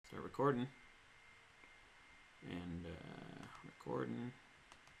recording. And recording.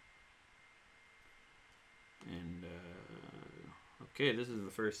 And okay, this is the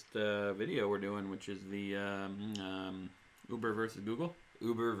first video we're doing, which is the Uber versus Google.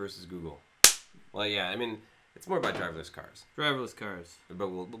 Uber versus Google. Well, yeah, I mean, it's more about driverless cars. Driverless cars. But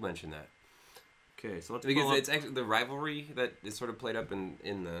we'll mention that. Okay, so let's because it's actually the rivalry that is sort of played up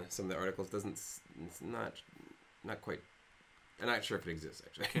in some of the articles it's not quite. I'm not sure if it exists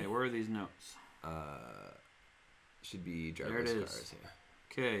actually. Okay, where are these notes? Should be driverless there it is. cars.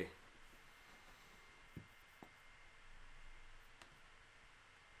 Yeah. Okay.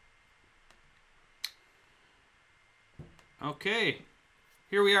 Okay.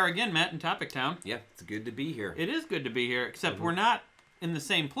 Here we are again, Matt, in Topic Town. Yeah, it's good to be here. It is good to be here, except we're not in the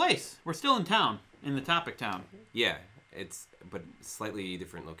same place. We're still in town, in the Topic Town. Yeah, but slightly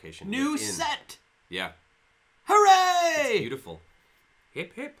different location. New set! Yeah. Hooray! It's beautiful.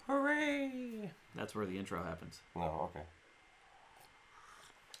 Hip, hip, hooray! That's where the intro happens. Oh, okay.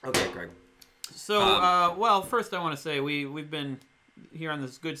 Okay, Craig. So, well, first I want to say we've been here on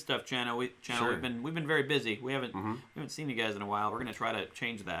this Good Stuff channel. Sure. We've been very busy. We haven't seen you guys in a while. We're gonna try to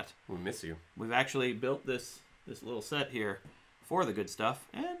change that. We miss you. We've actually built this little set here for the Good Stuff,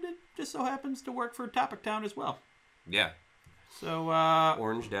 and it just so happens to work for Topic Town as well. Yeah. So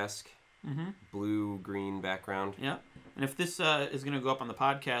orange desk, blue green background. Yeah, and if this is gonna go up on the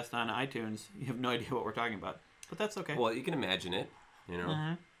podcast on iTunes, you have no idea what we're talking about, but that's okay. Well, you can imagine it. You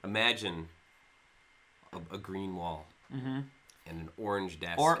know, imagine a green wall. And an orange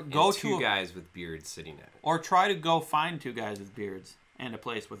desk, or go and two guys with beards sitting at it. Or try to go find two guys with beards and a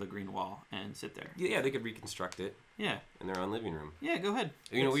place with a green wall and sit there. Yeah, they could reconstruct it. Yeah. In their own living room. Yeah, go ahead.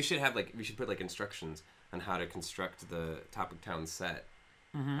 You know, we should put instructions on how to construct the Topic Town set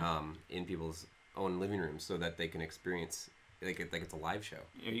in people's own living rooms so that they can experience like it's a live show.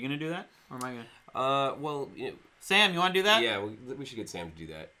 Are you gonna do that, or am I gonna? Well, you know, Sam, you want to do that? Yeah, we should get Sam to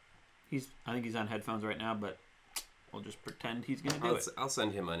do that. I think he's on headphones right now, but we'll just pretend he's going to do it. I'll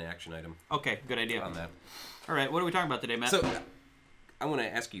send him an action item. Okay, good idea. On that. All right, what are we talking about today, Matt? So, I want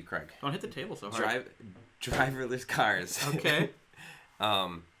to ask you, Craig. Don't hit the table so hard. Driverless cars. Okay.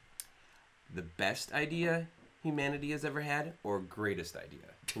 The best idea humanity has ever had, or greatest idea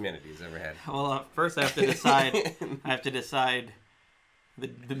humanity has ever had? Well, first I have to decide. I have to decide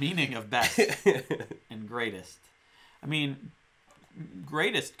the meaning of best and greatest. I mean,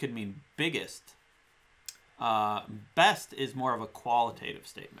 greatest could mean biggest. Best is more of a qualitative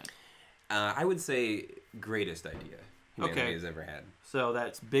statement. I would say greatest idea humanity has ever had. So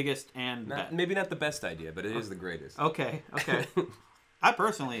that's biggest and best. Maybe not the best idea, but it is the greatest. Okay. I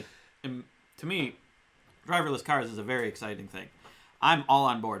personally, to me, driverless cars is a very exciting thing. I'm all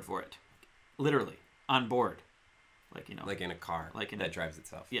on board for it. Literally, on board. Like, you know. Like in a car that drives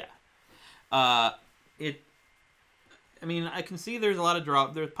itself. Yeah. I mean, I can see there's a lot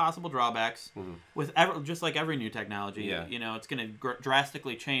of there's possible drawbacks with just like every new technology. Yeah. You know, it's going to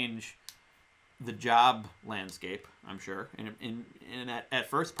drastically change the job landscape, I'm sure, in at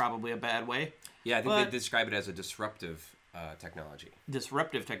first probably a bad way. Yeah, I think they describe it as a disruptive technology.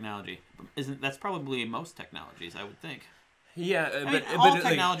 Disruptive technology that's probably most technologies, I would think. Yeah, but all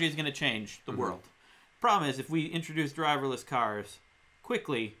technology is going to change the world. Problem is, if we introduce driverless cars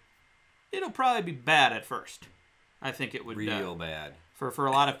quickly, it'll probably be bad at first. I think it would real bad for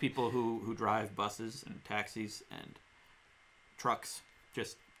a lot of people who drive buses and taxis and trucks,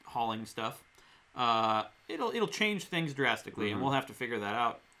 just hauling stuff. It'll change things drastically, and we'll have to figure that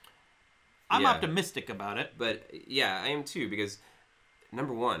out. I'm optimistic about it, but yeah, I am too, because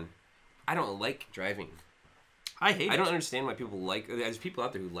number one, I don't like driving. I don't understand why people like. There's people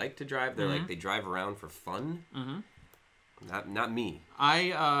out there who like to drive. They're like they drive around for fun. Not me.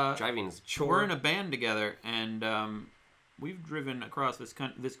 Driving is a chore. We're in a band together, and we've driven across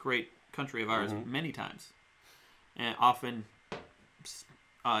this great country of ours many times, and often,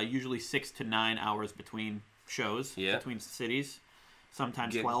 usually 6 to 9 hours between shows, between cities,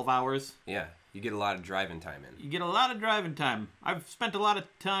 sometimes 12 hours. Yeah, you get a lot of driving time in. You get a lot of driving time. I've spent a lot of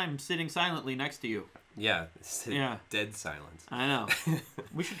time sitting silently next to you. Yeah, dead silence. I know.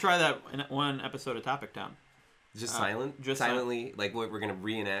 We should try that in one episode of Topic Town. Just silent? Just silently? Like, what, we're going to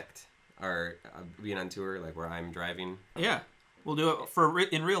reenact our being on tour, like, where I'm driving? Yeah. We'll do it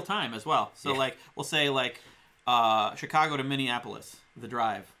in real time as well. So, like, we'll say, like, Chicago to Minneapolis, the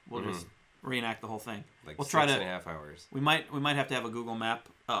drive. We'll just reenact the whole thing. Like, we'll 6.5 hours. We might have to have a Google map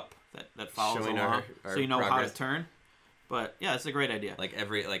up that follows showing along, our so you know progress. how to turn. But, yeah, it's a great idea. Like,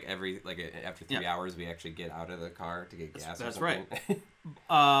 after 3 hours, we actually get out of the car to get gas or That's something.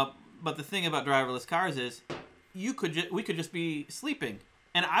 right. But the thing about driverless cars is, we could just be sleeping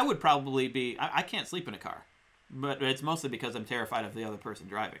And I would probably be. I can't sleep in a car, but it's mostly because I'm terrified of the other person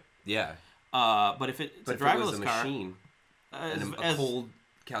driving. Yeah. But if it's a driverless car, machine, a cold,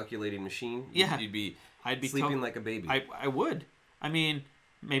 calculating machine, you'd be sleeping like a baby. I would. I mean,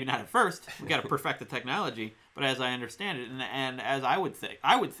 maybe not at first. We got to perfect the technology, but as I understand it, and as I would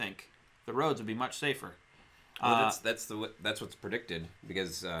think the roads would be much safer. Well, that's what's predicted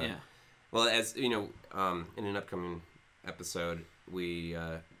because, well, as you know, in an upcoming episode, we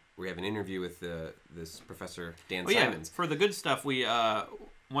have an interview with this Professor Dan Simons. For the good stuff, we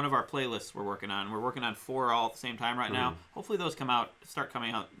one of our playlists we're working on. We're working on 4 all at the same time right now. Hopefully, those start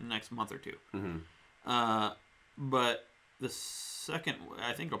coming out in the next month or 2. But the second,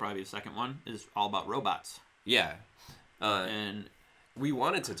 I think it'll probably be the second one, is all about robots. Yeah, and we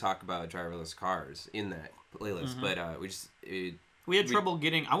wanted to talk about driverless cars in that playlist, but we had trouble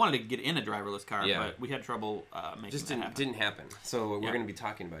getting. I wanted to get in a driverless car, but we had trouble making that happen. Didn't happen. So we're going to be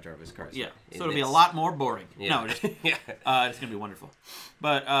talking about driverless cars. Yeah. So it'll be a lot more boring. Yeah. No, it's going to be wonderful.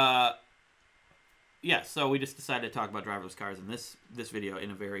 But so we just decided to talk about driverless cars in this video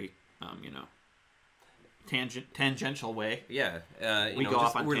in a very tangential way. Yeah. We go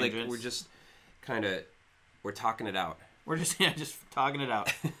off on tangents. We're talking it out. We're just talking it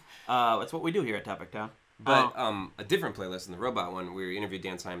out. That's what we do here at Topic Town. But a different playlist in the robot one, we interviewed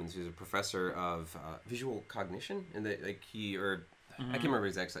Dan Simons, who's a professor of visual cognition, and I can't remember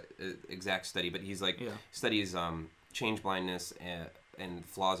his exact study, but he's studies change blindness and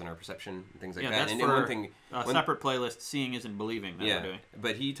flaws in our perception and things like that. That's for separate playlist, Seeing Isn't Believing, that we're doing.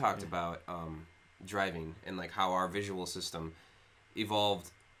 But he talked about driving and how our visual system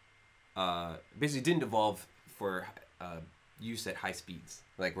evolved. Basically, didn't evolve for use at high speeds.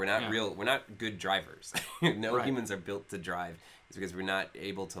 We're not good drivers. Humans are built to drive. It's because we're not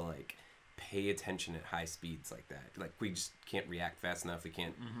able to pay attention at high speeds like that. We just can't react fast enough. We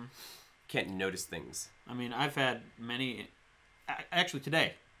can't notice things. I mean, I've had many. Actually,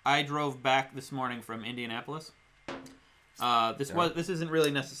 today I drove back this morning from Indianapolis. This isn't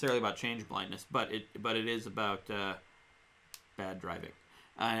really necessarily about change blindness, but it is about bad driving,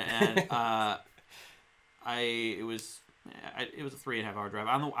 it was a 3.5 hour drive.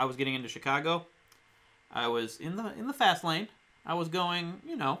 I was getting into Chicago. I was in the fast lane. I was going,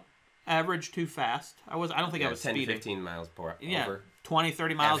 average too fast. I don't think I was 10, speeding. 15 miles per hour. Yeah, 20,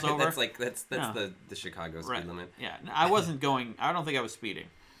 30 miles over. That's the Chicago speed limit. Yeah, I wasn't going. I don't think I was speeding,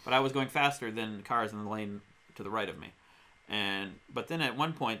 but I was going faster than cars in the lane to the right of me. But then at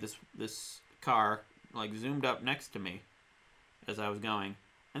one point, this car zoomed up next to me as I was going,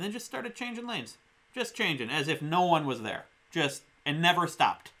 and then just started changing lanes. Just changing, as if no one was there. And never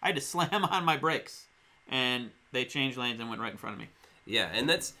stopped. I had to slam on my brakes. And they changed lanes and went right in front of me. Yeah, and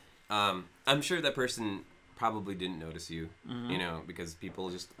that's... I'm sure that person probably didn't notice you, because people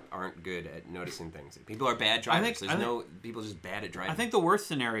just aren't good at noticing things. People are bad drivers. People are just bad at driving. I think the worst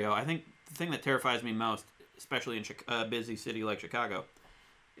scenario, the thing that terrifies me most, especially in a busy city like Chicago,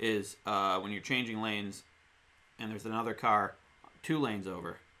 is when you're changing lanes and there's another car 2 lanes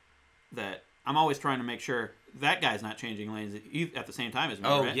over that... I'm always trying to make sure that guy's not changing lanes at the same time as me.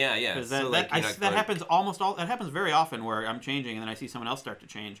 Oh, right? yeah. Because that happens that happens very often where I'm changing and then I see someone else start to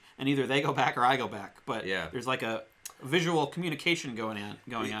change, and either they go back or I go back. But there's a visual communication going on.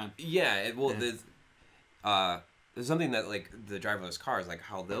 Yeah. Well, there's something that the driverless cars,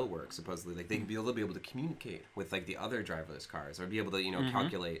 how they'll work supposedly. They'll be able to communicate with the other driverless cars or be able to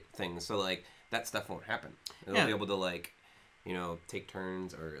calculate things. So that stuff won't happen. They'll be able to take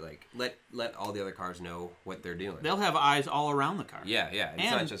turns or let all the other cars know what they're doing. They'll have eyes all around the car. Yeah. It's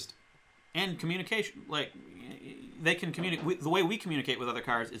not just... And communication, they can communicate. The way we communicate with other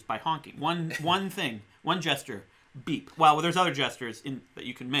cars is by honking. One thing, one gesture, beep. Well, there's other gestures that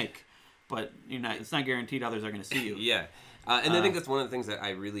you can make, but it's not guaranteed others are going to see you. Yeah. And I think that's one of the things that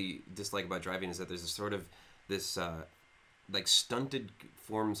I really dislike about driving is that there's a sort of this... stunted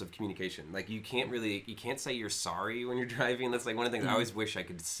forms of communication. You can't say you're sorry when you're driving. That's one of the things I always wish I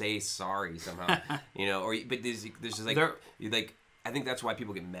could say sorry somehow. But there's just I think that's why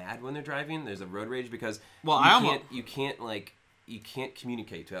people get mad when they're driving. There's a road rage because you can't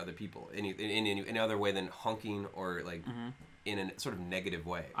communicate to other people in any other way than honking or in a sort of negative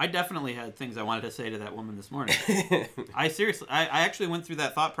way. I definitely had things I wanted to say to that woman this morning. I actually went through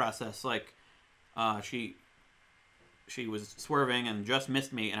that thought process. She was swerving and just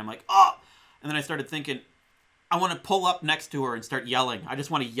missed me, and I'm like, oh! And then I started thinking, I want to pull up next to her and start yelling. I just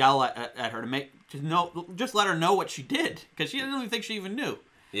want to yell at her just let her know what she did, because she didn't even think she even knew.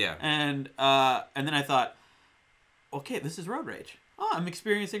 Yeah. And then I thought, okay, this is road rage. Oh, I'm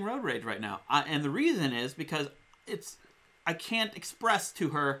experiencing road rage right now, and the reason is because I can't express to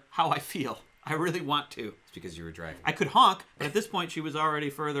her how I feel. I really want to. It's because you were driving. I could honk, but at this point she was already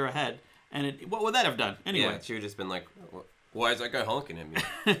further ahead. And what would that have done? Anyway. Yeah, she would have just been like, why is that guy honking at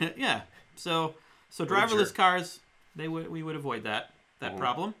me? Yeah. So driverless cars, we would avoid that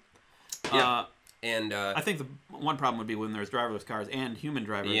problem. Yeah. And I think the one problem would be when there's driverless cars and human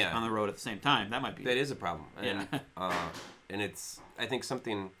drivers on the road at the same time. That might be. That is a problem. And and it's, I think,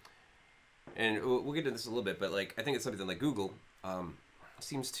 something, and we'll get to this a little bit, but like I think it's something like Google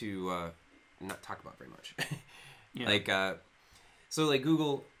seems to not talk about very much. Yeah. Like so like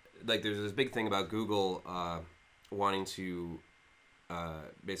Google, like there's this big thing about Google wanting to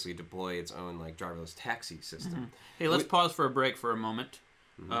basically deploy its own like driverless taxi system. Mm-hmm. Hey, let's pause for a break for a moment.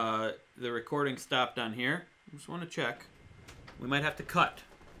 The recording stopped on here. I just want to check. We might have to cut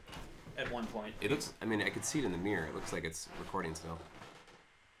at one point. It looks, I mean, I could see it in the mirror. It looks like it's recording still.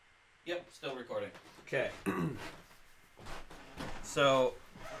 Yep, still recording. Okay. So,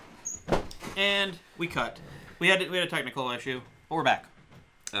 and we cut. We had a technical issue, but we're back.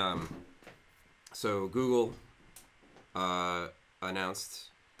 So Google announced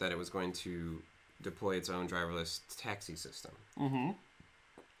that it was going to deploy its own driverless taxi system. Mm-hmm.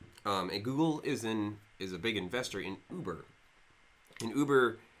 And Google is a big investor in Uber. In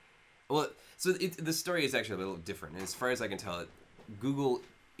Uber, well, so the story is actually a little different. And as far as I can tell, Google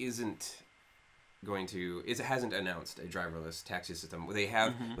isn't going to. It hasn't announced a driverless taxi system. What they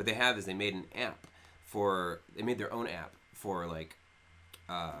have, is they made an app they made their own app for like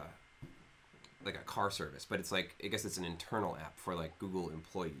a car service, but it's like, I guess it's an internal app for like Google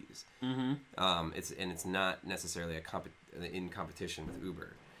employees. Mm-hmm. It's not necessarily in competition with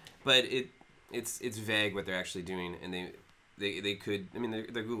Uber, but it's vague what they're actually doing, and they could. I mean,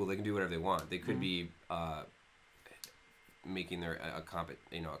 they're Google. They can do whatever they want. They could be making a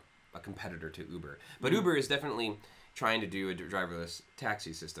competitor to Uber, but Uber is definitely trying to do a driverless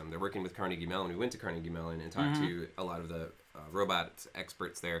taxi system. They're working with Carnegie Mellon. We went to Carnegie Mellon and talked to a lot of the robot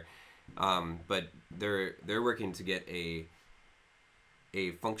experts there. But they're working to get a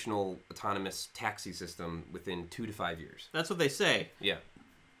functional autonomous taxi system within 2 to 5 years. That's what they say. Yeah.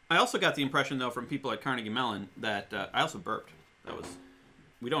 I also got the impression, though, from people at Carnegie Mellon that I also burped.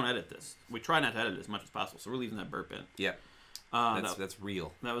 We don't edit this. We try not to edit as much as possible, so we're leaving that burp in. Yeah. That's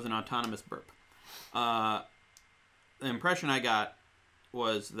real. That was an autonomous burp. The impression I got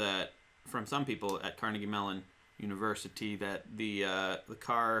was that from some people at Carnegie Mellon University that the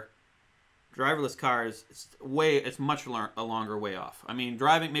driverless cars, it's much a longer way off. I mean,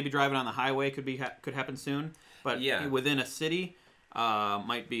 driving on the highway could happen soon, but within a city,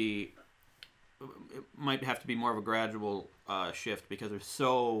 it might have to be more of a gradual shift because there's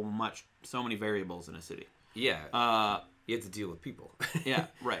so many variables in a city. Yeah. You have to deal with people. Yeah,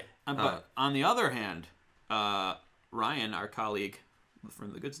 right. But on the other hand, Ryan, our colleague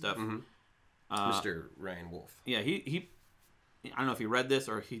from the Good Stuff, Mr. Ryan Wolf. Yeah, he I don't know if he read this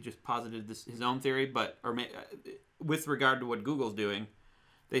or he just posited his own theory, but with regard to what Google's doing,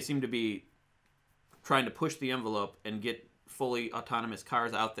 they seem to be trying to push the envelope and get fully autonomous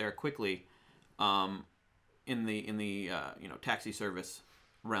cars out there quickly, in the taxi service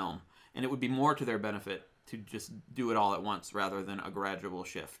realm, and it would be more to their benefit to just do it all at once rather than a gradual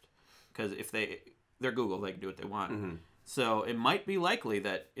shift, because if they're Google, they can do what they want. Mm-hmm. So it might be likely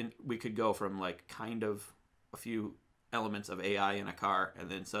that we could go from like kind of a few elements of AI in a car, and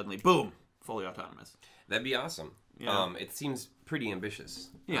then suddenly, boom, fully autonomous. That'd be awesome. Yeah. It seems pretty ambitious.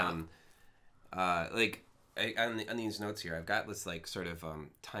 Yeah. On these notes here, I've got this like sort of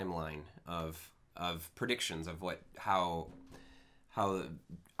timeline of predictions of how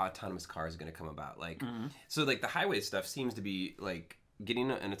autonomous cars are going to come about. Like, so like the highway stuff seems to be like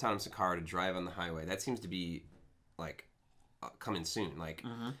getting an autonomous car to drive on the highway. That seems to be like coming soon. Like,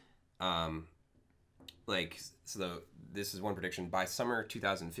 this is one prediction. By summer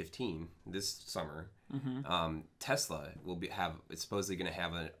 2015, this summer, Tesla it's supposedly going to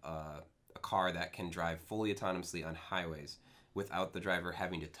have a car that can drive fully autonomously on highways without the driver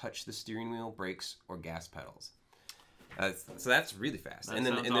having to touch the steering wheel, brakes, or gas pedals. So that's really fast. And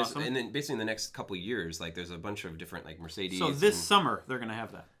then basically in the next couple of years, like there's a bunch of different like Mercedes. So this summer they're going to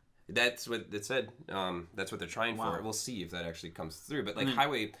have that. That's what it said. That's what they're trying for. We'll see if that actually comes through. But like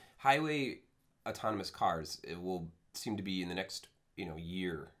highway autonomous cars, it will seem to be in the next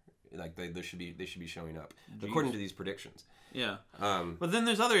year. Like they should be showing up according to these predictions. Yeah. But then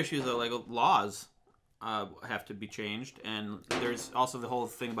there's other issues though, like laws have to be changed, and there's also the whole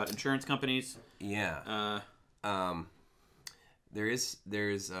thing about insurance companies. Yeah. Where is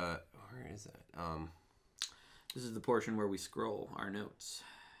that? This is the portion where we scroll our notes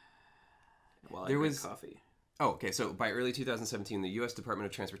while I drink coffee. Oh, okay. So by early 2017, the U.S. Department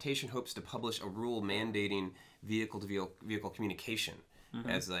of Transportation hopes to publish a rule mandating vehicle-to-vehicle communication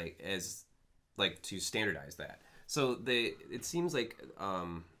as to standardize that. So it seems like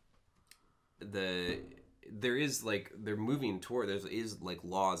they're moving toward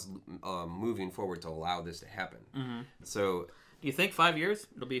laws moving forward to allow this to happen. So Do you think 5 years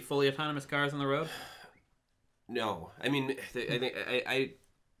it'll be fully autonomous cars on the road? no, I mean I think I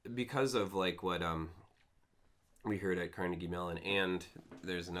because of like what we heard at Carnegie Mellon, and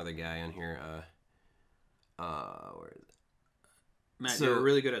there's another guy on here. Where is it? Matt, you're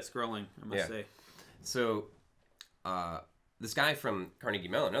really good at scrolling, I must say. So, this guy from Carnegie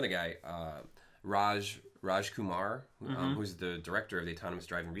Mellon, another guy, Raj Kumar, who's the director of the autonomous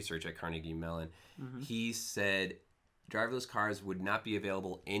driving research at Carnegie Mellon, he said driverless cars would not be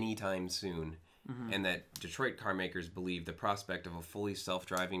available anytime soon. And that Detroit car makers believe the prospect of a fully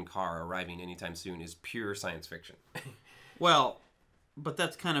self-driving car arriving anytime soon is pure science fiction. Well, but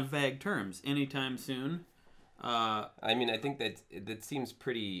that's kind of vague terms. Anytime soon. I mean, I think that seems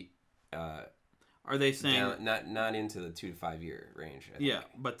pretty. Are they saying not into the 2 to 5 year range? I think. Yeah,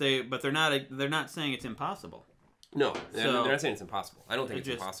 but they're not saying it's impossible. No, they're not saying it's impossible. I don't think it's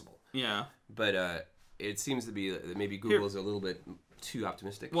impossible. Yeah, but it seems to be that maybe Google is a little bit too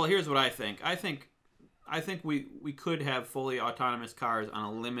optimistic. Well, here's what I think. I think we could have fully autonomous cars on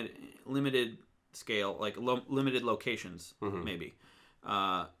a limited scale, like limited locations, maybe.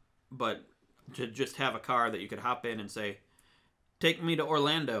 But to just have a car that you could hop in and say, "Take me to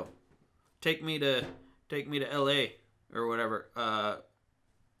Orlando, take me to L.A." or whatever.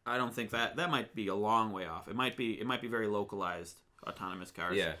 I don't think that might be a long way off. It might be very localized autonomous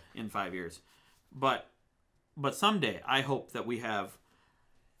cars in 5 years, but someday I hope that we have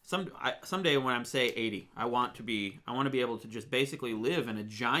someday when I'm say 80, I want to be able to just basically live in a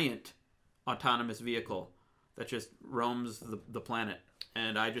giant autonomous vehicle that just roams the planet,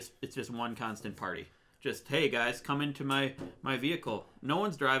 and it's just one constant party. Just, hey guys, come into my vehicle. No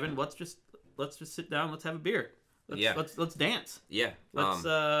one's driving. Let's just sit down. Let's have a beer. Let's dance. Yeah. Let's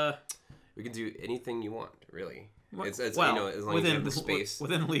we can do anything you want, really. It's as long as you have the space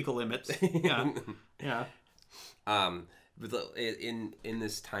within legal limits. Yeah. Yeah. But in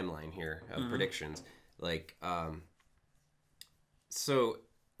this timeline here of predictions, like so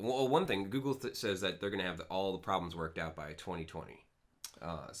one thing Google says that they're going to have all the problems worked out by 2020.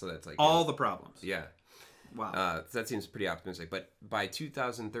 So that's like all the problems. Yeah. Wow. So that seems pretty optimistic. But by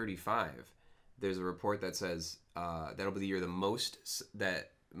 2035, there's a report that says that'll be the year that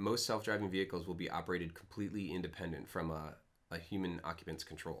most self-driving vehicles will be operated completely independent from a human occupant's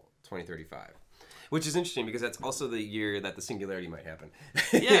control. 2035. Which is interesting because that's also the year that the singularity might happen.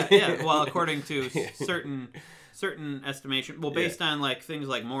 Yeah. Well, according to certain estimation, based on like things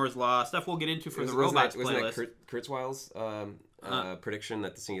like Moore's law, stuff we'll get into for the robots playlist. Wasn't that Kurzweil's prediction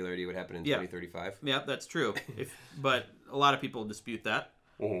that the singularity would happen in 2035? Yeah, that's true. But a lot of people dispute that.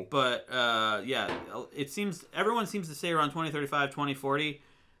 Mm-hmm. But everyone seems to say around 2035, 2040,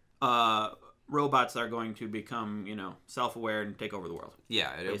 robots are going to become, self-aware and take over the world.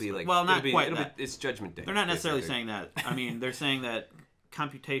 Yeah, it'll basically. Be like... Well, not quite that. It's Judgment Day. They're not necessarily saying that. I mean, they're saying that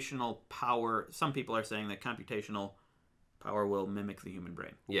computational power... Some people are saying that computational power will mimic the human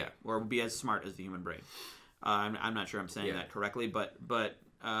brain. Yeah. Or will be as smart as the human brain. I'm not sure I'm saying that correctly, but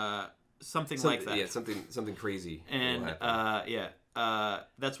something like that. Yeah, something crazy and, will happen.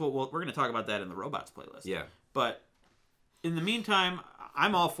 That's what we're going to talk about that in the robots playlist. Yeah. But in the meantime...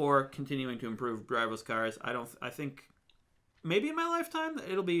 I'm all for continuing to improve driverless cars. I think maybe in my lifetime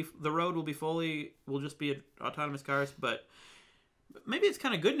the road will just be autonomous cars, but maybe it's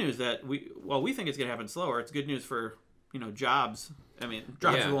kind of good news that we think it's going to happen slower. It's good news for, jobs. I mean,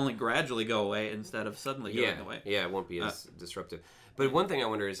 jobs will only gradually go away instead of suddenly going away. Yeah, it won't be as disruptive. But one thing I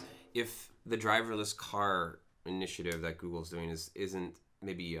wonder is if the driverless car initiative that Google's doing isn't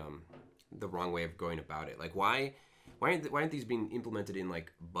maybe the wrong way of going about it. Like why aren't these being implemented in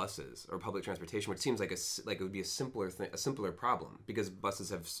like buses or public transportation, which seems like it would be a simpler problem because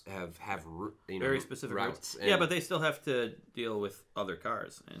buses have very specific routes. Yeah, but they still have to deal with other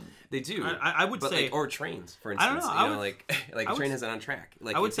cars. And they do. I would say, or trains, for instance. I don't know. Like a train has it on track.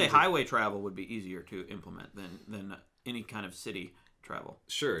 Like I would say highway travel would be easier to implement than any kind of city travel.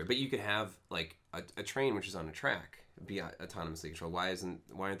 Sure, but you could have like a train which is on a track be autonomously controlled. Why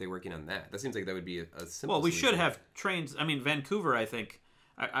aren't they working on that? That seems like that would be a simple. Well, we should have trains. I mean, Vancouver. I think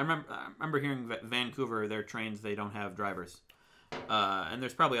I remember hearing that Vancouver, their trains, they don't have drivers, and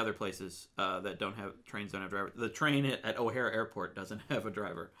there's probably other places that don't have drivers. The train at O'Hare Airport doesn't have a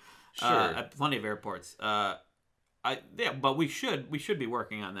driver. Sure, at plenty of airports. But we should be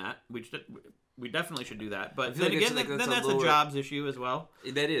working on that. we definitely should do that. But feel then like it's again, like then that's a that's a lower- jobs issue as well.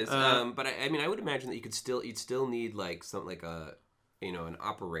 That is, but I mean, I would imagine that you'd still need like something like a, an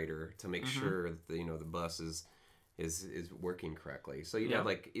operator to make sure that the bus is working correctly. So you'd have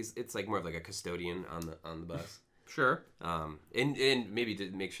like it's like more of like a custodian on the bus. Sure. And maybe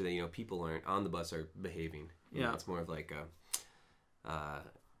to make sure that people aren't on the bus are behaving. It's more of like a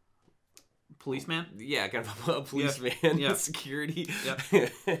policeman. Yeah, kind of a policeman. Yeah. Security.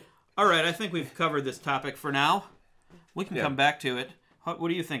 Yep. All right, I think we've covered this topic for now. We can come back to it. What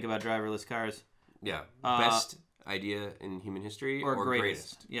do you think about driverless cars? Yeah, best idea in human history or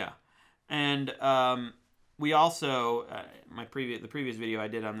greatest? Yeah, and we also the previous video I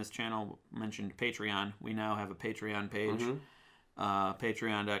did on this channel mentioned Patreon. We now have a Patreon page,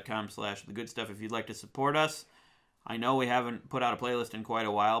 patreon.com/thegoodstuff. If you'd like to support us, I know we haven't put out a playlist in quite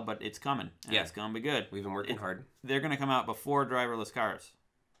a while, but it's coming. And it's gonna be good. We've been working hard. They're gonna come out before driverless cars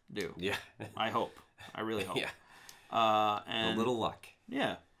do. Yeah, I hope. I really hope. Yeah. And a little luck.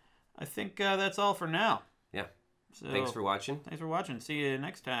 Yeah, I think that's all for now. Yeah. So, thanks for watching. Thanks for watching. See you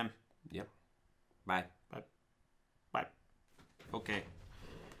next time. Yep. Bye. Bye. Okay.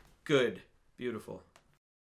 Good. Beautiful.